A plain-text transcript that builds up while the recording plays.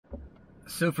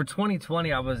So for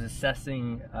 2020, I was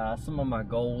assessing some of my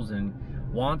goals and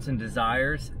wants and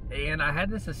desires, and I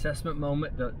had this assessment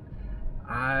moment that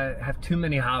I have too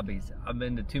many hobbies. I'm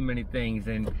into too many things,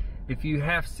 and if you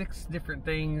have 6 different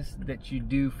things that you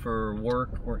do for work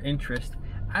or interest,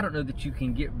 I don't know that you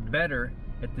can get better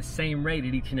at the same rate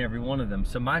at each and every one of them.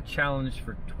 So my challenge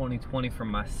for 2020 for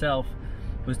myself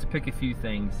was to pick a few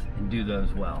things and do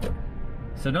those well.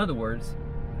 So in other words,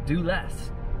 do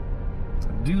less.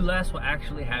 Do less will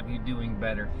actually have you doing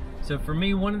better. So for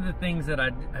me, one of the things that I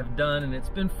have done, and it's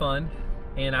been fun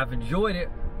and I've enjoyed it,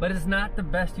 but it's not the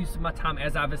best use of my time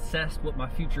as I've assessed what my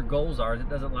future goals are, as it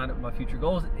doesn't line up with my future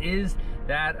goals, is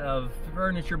that of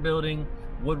furniture building,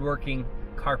 woodworking,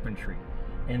 carpentry.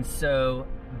 And so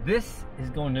this is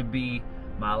going to be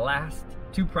my last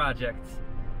 2 projects,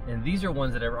 and these are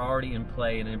ones that are already in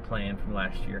play and in plan from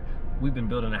last year. We've been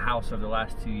building a house over the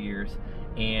last 2 years,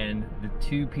 and the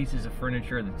 2 pieces of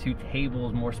furniture, the 2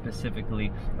 tables more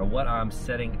specifically, are what I'm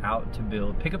setting out to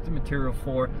build. Pick up the material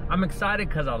for. I'm excited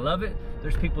because I love it.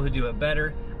 There's people who do it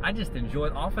better. I just enjoy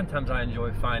it. Oftentimes I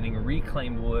enjoy finding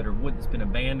reclaimed wood or wood that's been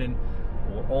abandoned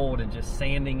or old and just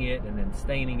sanding it and then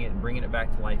staining it and bringing it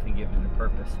back to life and giving it a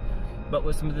purpose. But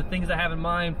with some of the things I have in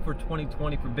mind for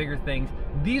 2020 for bigger things,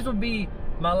 these will be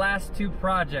my last 2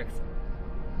 projects,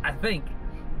 I think.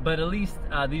 But at least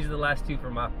these are the last 2 for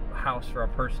my house, for our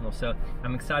personal. So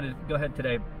I'm excited to go ahead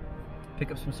today,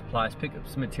 pick up some supplies, pick up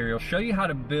some material, show you how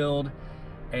to build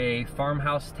a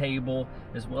farmhouse table,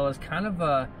 as well as kind of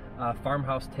a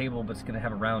farmhouse table, but it's gonna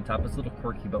have a round top. It's a little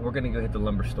quirky, but we're gonna go hit the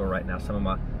lumber store right now, some of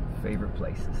my favorite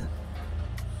places.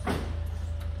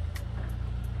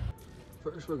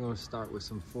 First, we're gonna start with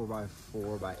some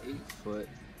 4x4 by 8 foot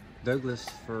Douglas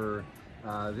fir.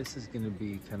 This is going to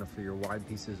be kind of for your wide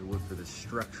pieces of wood for the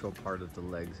structural part of the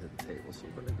legs of the table. So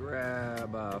we're going to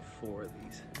grab 4 of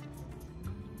these.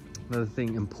 Another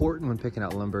thing important when picking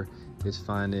out lumber is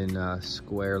finding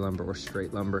square lumber or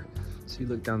straight lumber. So you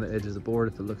look down the edge of the board,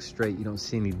 if it looks straight, you don't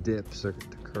see any dips or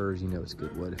curves, you know it's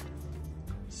good wood.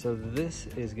 So this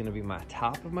is going to be my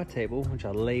top of my table, which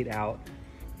I laid out.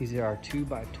 These are our 2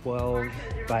 by 12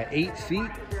 by 8 feet.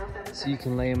 So you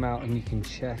can lay them out and you can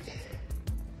check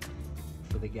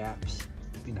for the gaps,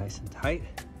 be nice and tight,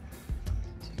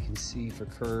 so you can see for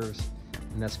curves,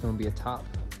 and that's going to be a top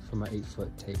for my 8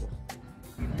 foot table.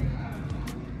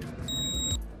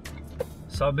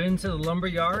 So I've been to the lumber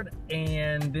yard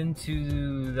and been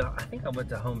to the, I think I went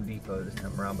to Home Depot this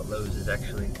time around, but Lowe's is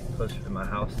actually closer to my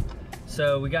house.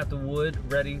 So we got the wood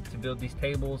ready to build these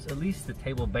tables, at least the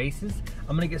table bases.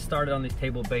 I'm gonna get started on these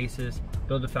table bases,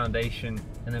 build the foundation,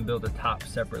 and then build the top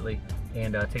separately,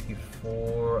 and take you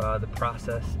for the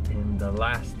process in the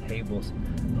last tables.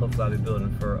 Hopefully I'll be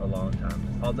building for a long time.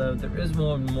 Although there is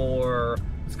one more,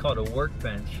 it's called a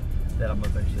workbench, that I'm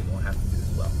eventually gonna have to do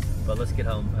as well. But let's get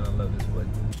home and unload this wood.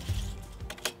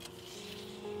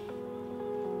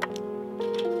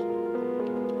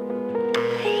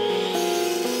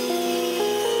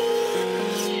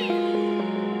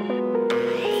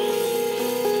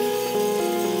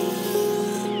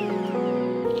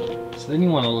 Then you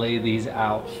want to lay these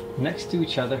out next to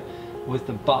each other with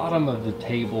the bottom of the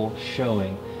table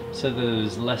showing. So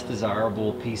those less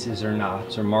desirable pieces or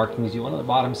knots or markings you want on the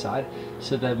bottom side,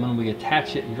 so that when we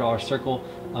attach it and draw our circle,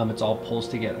 it's all pulls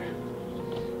together.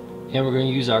 And we're going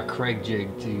to use our Craig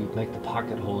jig to make the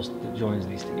pocket holes that joins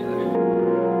these together.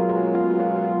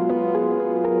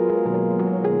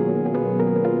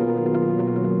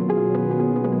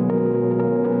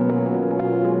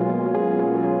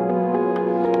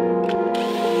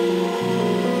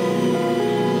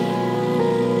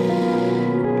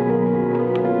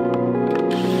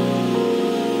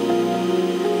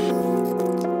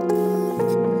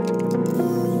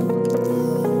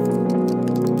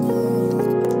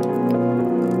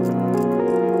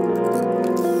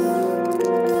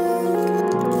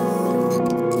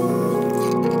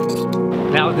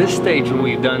 Now at this stage, when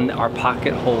we've done our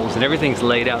pocket holes and everything's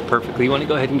laid out perfectly, you want to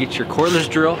go ahead and get your cordless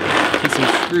drill and some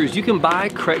screws. You can buy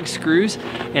Craig screws,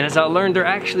 and as I learned, they're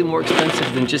actually more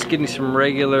expensive than just getting some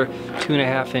regular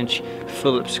 2.5 inch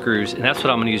Phillips screws, and that's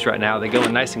what I'm going to use right now. They go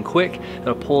in nice and quick,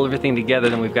 they'll pull everything together,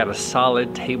 then we've got a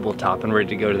solid tabletop and ready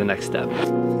to go to the next step.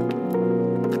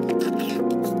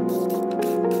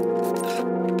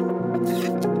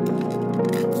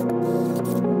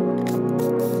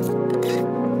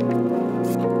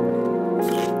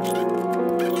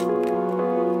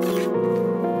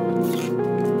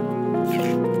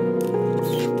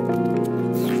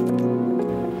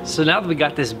 So now that we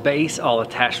got this base all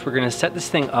attached, we're gonna set this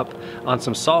thing up on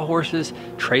some sawhorses,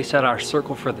 trace out our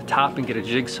circle for the top, and get a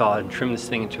jigsaw and trim this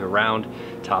thing into a round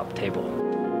top table.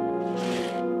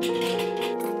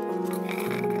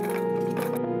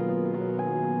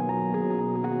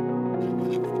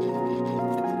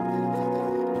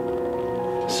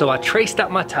 So I traced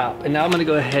out my top, and now I'm gonna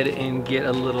go ahead and get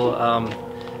a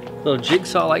little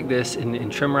jigsaw like this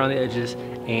and trim around the edges,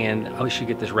 and I should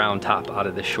get this round top out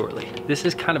of this shortly. This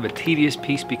is kind of a tedious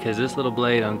piece because this little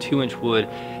blade on 2-inch wood,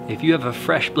 if you have a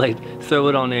fresh blade, throw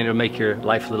it on in, it'll make your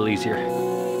life a little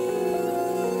easier.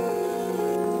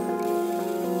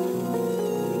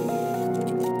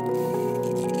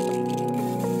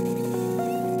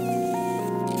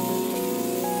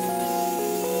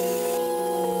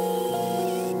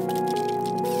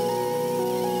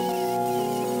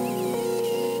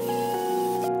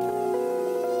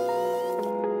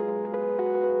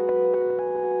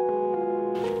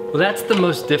 Well, that's the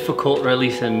most difficult, or at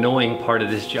least annoying part of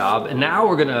this job. And now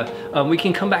we're gonna, we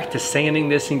can come back to sanding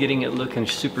this and getting it looking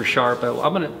super sharp. But what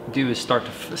I'm gonna do is start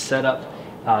to set up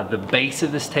the base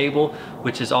of this table,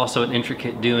 which is also an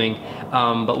intricate doing.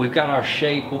 But we've got our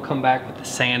shape. We'll come back with the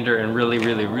sander and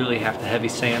really have to heavy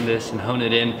sand this and hone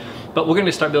it in. But we're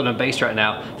gonna start building a base right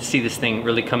now to see this thing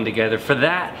really come together. For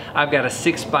that, I've got a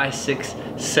 6x6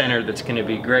 center that's gonna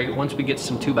be great once we get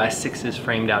some 2x6s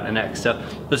framed out and next. So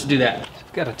let's do that. So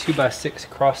I've got a 2x6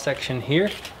 cross section here,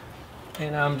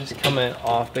 and I'm just coming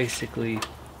off basically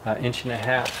an 1.5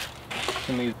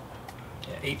 inches,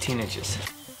 18 inches.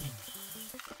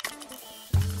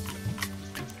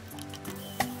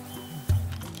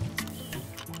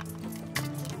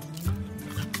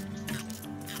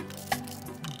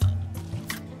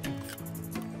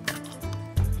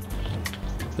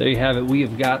 There you have it. We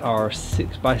have got our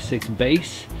 6x6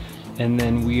 base, and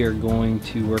then we are going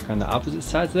to work on the opposite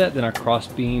sides of that, then our cross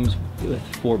beams with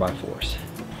 4x4s.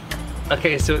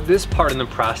 Okay, so at this part in the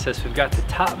process, we've got the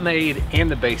top made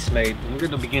and the base made, and we're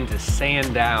going to begin to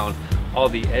sand down all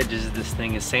the edges of this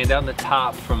thing, and sand down the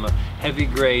top from a heavy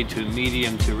grade to a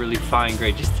medium to a really fine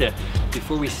grade, just to,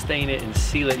 before we stain it and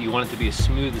seal it, you want it to be as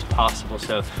smooth as possible.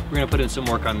 So we're going to put in some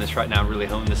work on this right now and really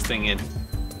hone this thing in.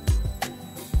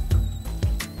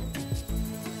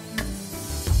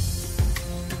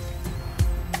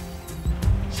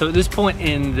 So at this point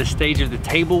in the stage of the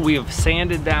table, we have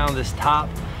sanded down this top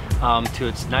to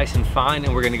it's nice and fine,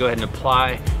 and we're gonna go ahead and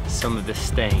apply some of the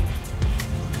stain.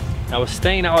 Now with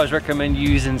stain, I always recommend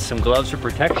using some gloves for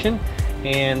protection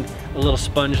and a little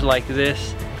sponge like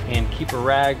this, and keep a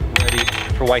rag ready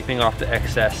for wiping off the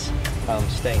excess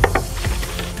stain.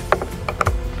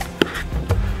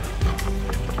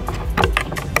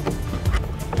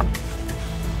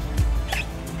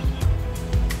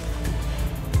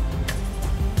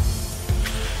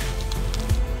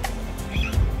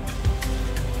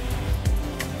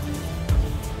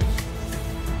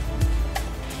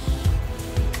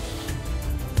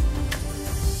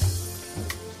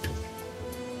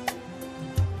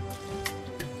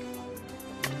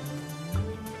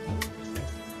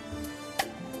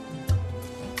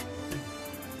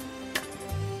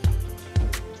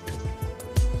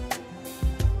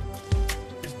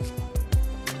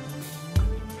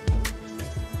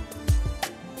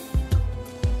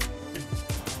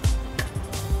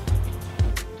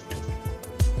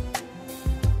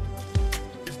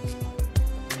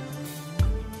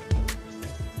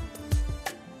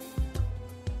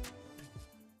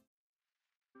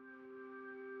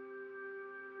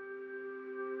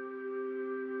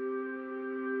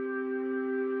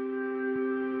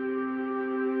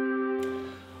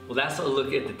 Well, that's a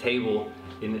look at the table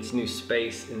in its new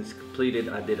space, and it's completed.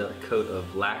 I did a coat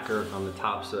of lacquer on the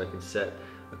top so I can set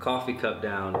a coffee cup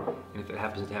down, and if it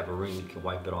happens to have a ring, you can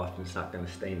wipe it off and it's not going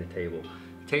to stain the table.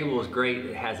 The table is great.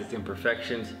 It has its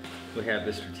imperfections. We have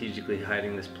this strategically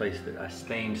hiding this place that I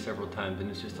stained several times,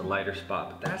 and it's just a lighter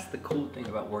spot. But that's the cool thing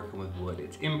about working with wood.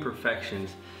 Its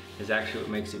imperfections is actually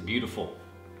what makes it beautiful.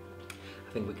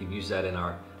 I think we could use that in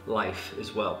our life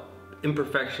as well.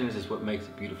 Imperfections is what makes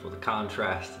it beautiful. The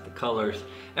contrast, the colors,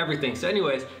 everything. So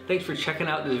anyways, thanks for checking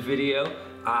out this video.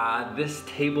 This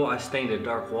table I stained a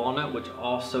dark walnut, which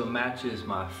also matches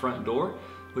my front door,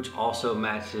 which also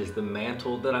matches the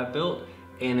mantle that I built,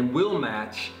 and it will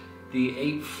match the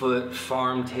 8-foot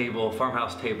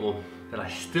farmhouse table that I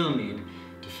still need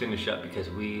to finish up, because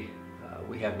we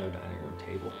have no dining room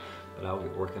table, but I'll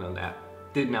get working on that.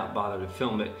 Did not bother to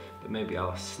film it, but maybe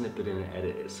I'll snip it in and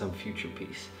edit at some future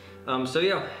piece. So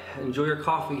yeah, enjoy your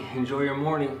coffee, enjoy your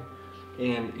morning,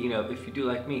 and you know, if you do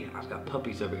like me, I've got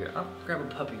puppies over here. I'll grab a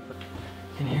puppy.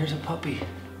 And here's a puppy.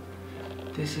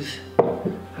 This is, I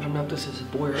don't know if this is a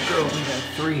boy or a girl. We have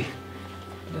 3.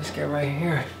 This guy right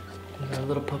here is our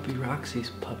little puppy, Roxy's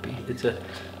puppy. It's a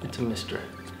Mr.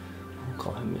 We'll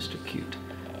call him Mr. Cute.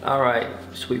 All right,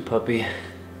 sweet puppy.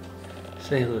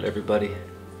 Say hello to everybody.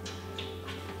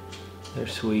 They're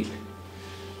sweet.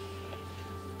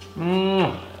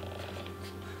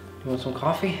 You want some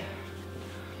coffee?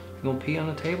 You gonna pee on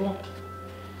the table?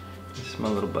 This is my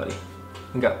little buddy.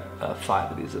 We got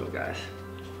 5 of these little guys.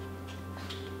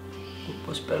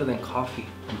 What's better than coffee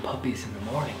and puppies in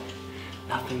the morning?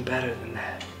 Nothing better than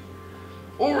that.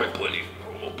 All right, buddy.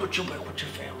 We'll put you back with your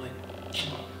family.